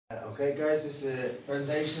Okay guys, this is a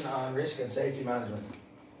presentation on risk and safety management.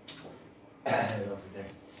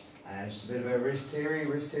 Just a bit about risk theory.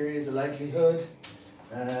 Risk theory is the likelihood.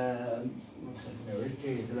 Risk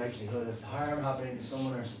theory is the likelihood of harm happening to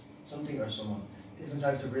someone or something or someone. Different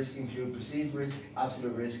types of risk include perceived risk,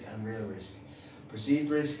 absolute risk, and real risk. Perceived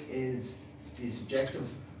risk is subjective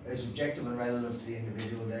and relative to the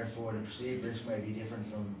individual. Therefore, the perceived risk may be different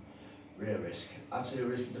from real risk. Absolute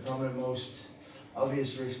risk is the prominent, most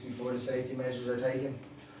obvious risk before the safety measures are taken.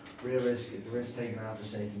 Real risk is the risk taken after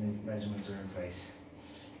safety measurements are in place.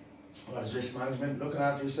 What is risk management? Looking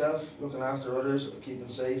after yourself, looking after others, or keeping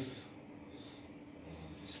safe.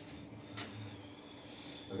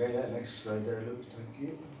 Okay, yeah, next slide there, Luke, thank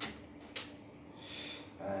you.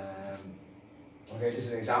 Okay, this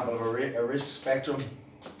is an example of a risk spectrum.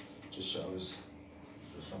 Just shows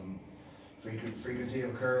from frequency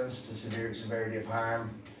of occurrence to severity of harm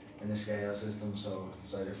in the scale system. So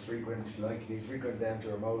it's either frequent, likely, frequent then to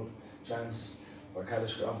remote chance, or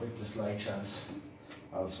catastrophic to slight chance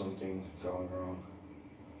of something going wrong.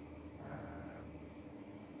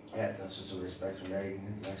 Yeah, that's just a risk spectrum there. You can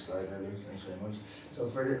hit the next slide there, Luke. Thanks very much. So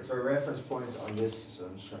for a reference point on this, so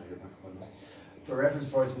I'm just trying to get back on that. For reference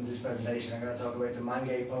points in this presentation, I'm going to talk about the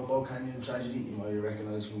Mangay-Popo Canyon tragedy. You might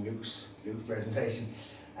recognise from Luke's presentation.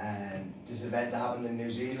 This event happened in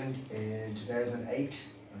New Zealand in 2008,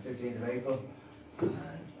 on 15th of April, and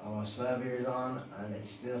almost 12 years on, and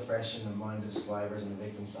it's still fresh in the minds of survivors and the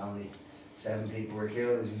victim's family. 7 people were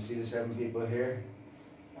killed, as you see the 7 people here.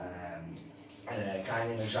 And a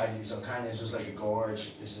canyon and tragedy. So canyon is just like a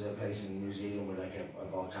gorge. This is a place in New Zealand with like a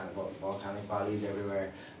volcanic valleys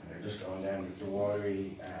everywhere, and they're just going down the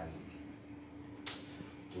watery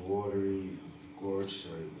gorge.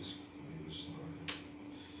 Sorry, just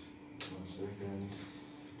one second.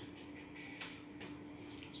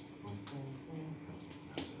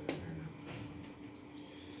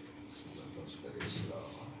 That's very slow.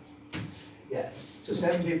 Yeah. So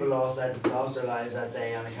 7 people lost their lives that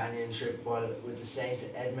day on a canyon trip while with the St.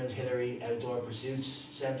 Edmund Hillary Outdoor Pursuits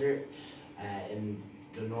Centre in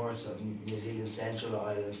the north of New Zealand's Central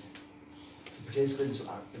Island. The participants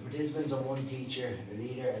are 1 teacher, a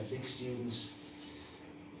leader, and 6 students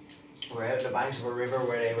were out on the banks of a river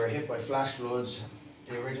where they were hit by flash floods.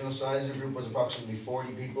 The original size of the group was approximately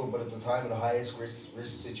 40 people, but at the time of the highest risk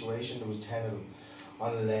situation, there was 10 of them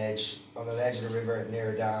on the ledge of the river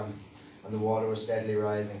near a dam, and the water was steadily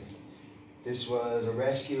rising. This was a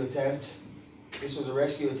rescue attempt. The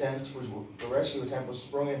rescue attempt was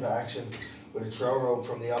sprung into action with a throw rope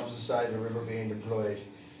from the opposite side of the river being deployed.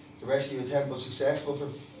 The rescue attempt was successful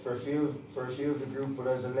for a few of the group, but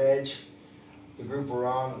as the ledge the group were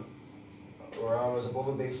on was above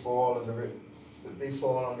a big fall on the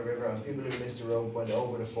river, and people who missed the rope went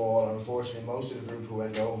over the fall, and unfortunately most of the group who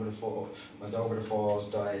went over the falls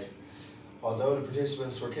died. Although the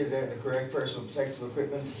participants were kitted out in the correct personal protective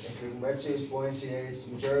equipment, including wetsuits, buoyancy aids,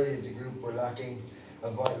 the majority of the group were lacking a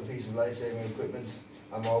vital piece of life-saving equipment,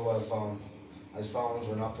 a mobile phone, as phones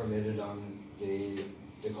were not permitted on the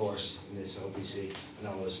course in this OPC. I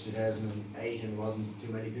know it was 2008 and there wasn't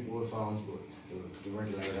too many people with phones, but they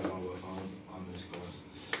weren't allowed to have mobile phones on this course.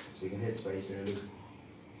 So you can hit space there, Luke.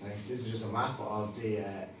 Thanks. This is just a map of the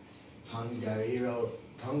Tongariro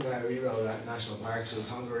National Park. So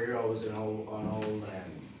Tongariro is an old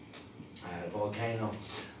volcano,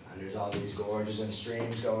 and there's all these gorges and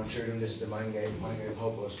streams going through them. This is the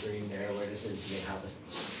Mangay-Popo stream there where this incident happened.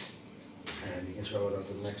 And you can throw it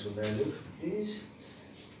onto the next one there, Luke, please.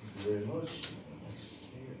 Thank you very much.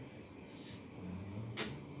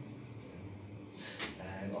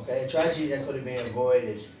 Okay, a tragedy that could have been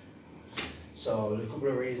avoided. So there's a couple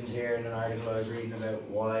of reasons here in an article I was reading about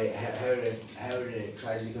how the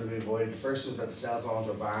tragedy could have been avoided. The first was that the cell phones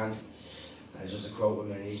were banned, and it's just a quote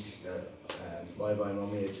underneath that Bye Bye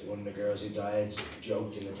Mummy, one of the girls who died,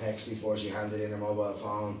 joked in the text before she handed in her mobile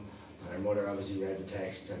phone, and her mother obviously read the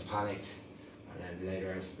text and panicked, and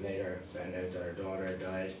then later found out that her daughter had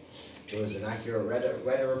died. There was inaccurate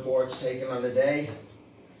weather reports taken on the day.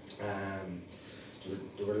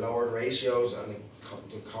 There were lowered ratios, and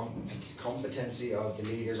the competency of the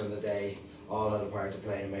leaders on the day all had a part to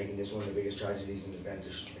play in making this one of the biggest tragedies in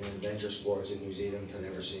adventure sports in New Zealand had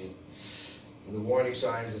ever seen. And the warning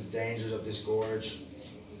signs of the dangers of this gorge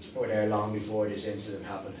were there long before this incident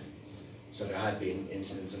happened. So there had been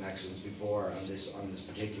incidents and accidents before on this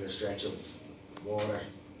particular stretch of water,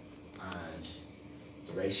 and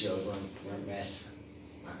the ratios weren't met,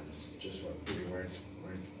 and just people weren't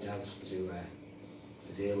dealt to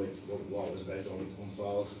to deal with what was about to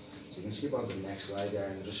unfold. So you can skip on to the next slide there,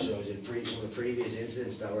 and it just shows you some of the previous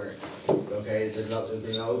incidents that were located. There's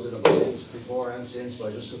been loads of them since, before and since,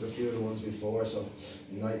 but I just took a few of the ones before. So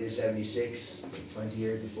in 1976, 20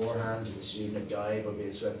 years beforehand, a student had died by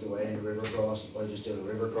being swept away in the river cross by just doing a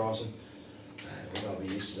river crossing. We're probably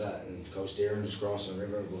used to that in coastal just crossing a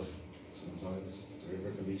river, but sometimes the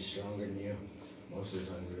river can be stronger than you. Most of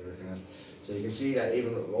the time the river can. So you can see that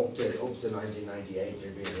even up to 1998,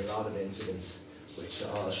 there'd been a lot of incidents which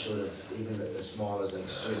all should have, even as small as like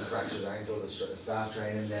student fractures ankle, the staff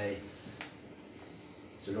training day,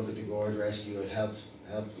 to look at the gorge rescue, it helped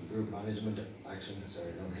the group management action. Sorry,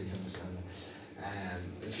 I don't really understand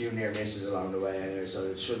that. A few near misses along the way anyway, so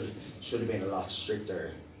it should have been a lot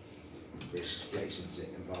stricter risk placements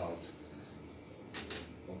involved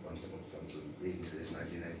up until leading to this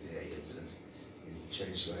 1998 incident. You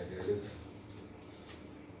change slide there, Luke.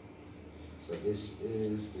 So this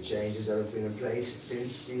is the changes that have been in place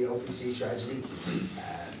since the OPC tragedy.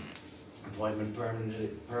 Appointment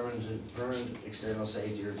permanent external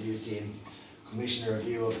safety review team, commission a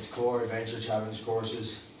review of its core adventure challenge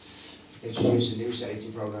courses, introduce a new safety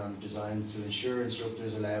program designed to ensure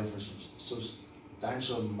instructors allow for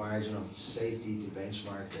substantial margin of safety to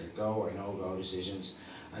benchmark their go or no-go decisions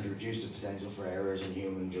and to reduce the potential for errors in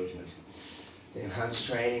human judgment. The enhanced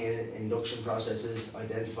training and induction processes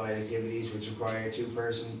identified activities which require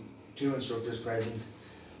two instructors present,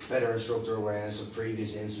 better instructor awareness of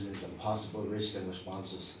previous incidents and possible risk and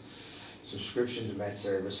responses, subscription to Met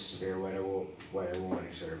service, severe weather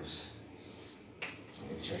warning service.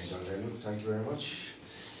 Change on there, Luke. Thank you very much.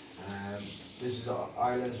 This is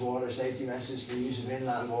Ireland's water safety message for use of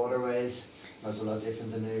inland waterways. That's a lot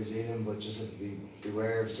different than New Zealand, but just have to be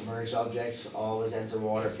beware of submerged objects. Always enter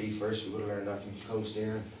water feet first. We would have learned that from coast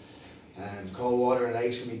steering. Cold water in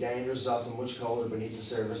lakes can be dangerous. It's often much colder beneath the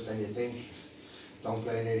surface than you think. Don't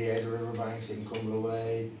play near the edge of riverbanks, they can crumble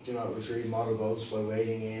away. Do not retrieve model boats while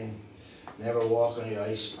wading in. Never walk on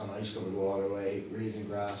ice covered waterway. Reeds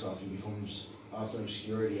grass often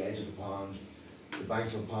obscure the edge of the pond. The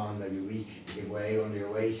banks of the pond may be weak, give way under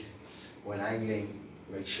your weight. When angling,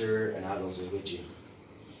 make sure an adult is with you.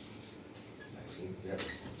 Excellent. Yep.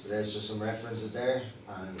 So there's just some references there,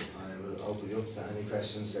 and I will open you up to any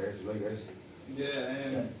questions there if you like, guys. Yeah,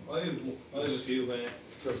 I have a few.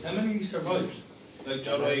 How many survived? Like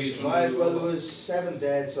survived, well, there was 7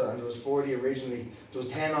 dead, and there was 40 originally. There was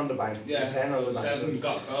 10 on the bank. Yeah, 10 on the bank. 7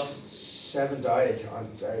 got across. 7 died out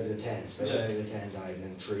of the 10. 7 out of the 10 died, and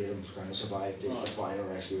then 3 of them kind of survived the final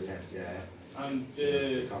rescue attempt. Yeah. And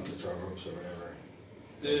the come to throw ropes or whatever.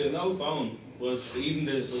 The no phone was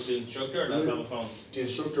the instructor allowed to have a phone. The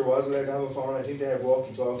instructor was allowed to have a phone. I think they had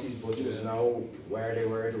walkie-talkies, but there was no where they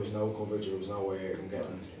were. There was no coverage. There was no way of getting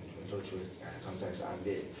in touch with contacts. And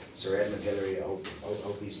the Sir Edmund Hillary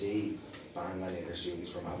OPC banned any of their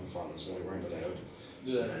students from having phones, so they weren't allowed.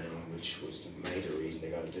 Anyone, which was the major reason they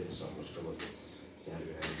got into so much trouble. If they had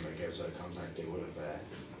been able to make outside contact, they would have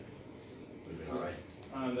been alright.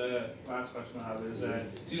 And last question I have is,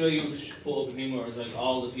 see what you put up in humor is like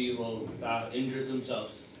all the people that injured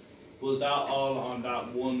themselves. Was that all on that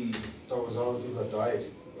one? That was all the people that died.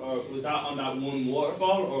 Or was that on that one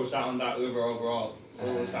waterfall, or was that on that river overall?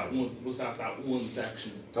 Or was that one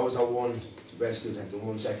section? That was that one rescue tank, the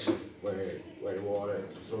one section where the water,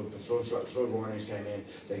 the flood warnings came in.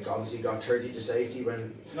 They obviously got 30 to safety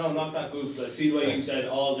when. No, not that group. Like, see the way you said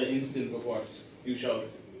all the incident reports you showed.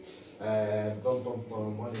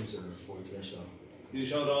 One incident report, yeah, so. You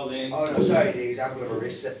showed all the incidents. Oh no, sorry, the example of a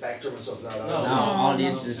risk spectrum and stuff. No, all the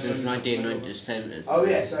incidents since 1997. Oh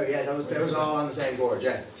yeah, sorry, yeah, that was all on the same board,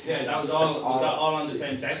 yeah. Yeah, that was all. Was that all on the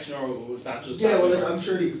same section, or was that just? Yeah, well, I'm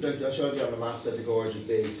sure I showed you on the map that the gorge was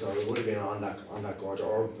big, so it would have been on that gorge,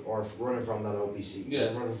 or running from that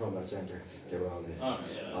OPC, running from that centre. They were all the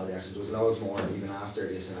all the actions. There was loads more even after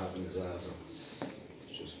this happened as well. So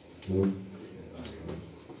it's just.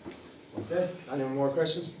 Okay. Any more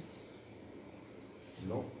questions?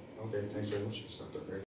 No? Okay, thanks very much. Stop that there.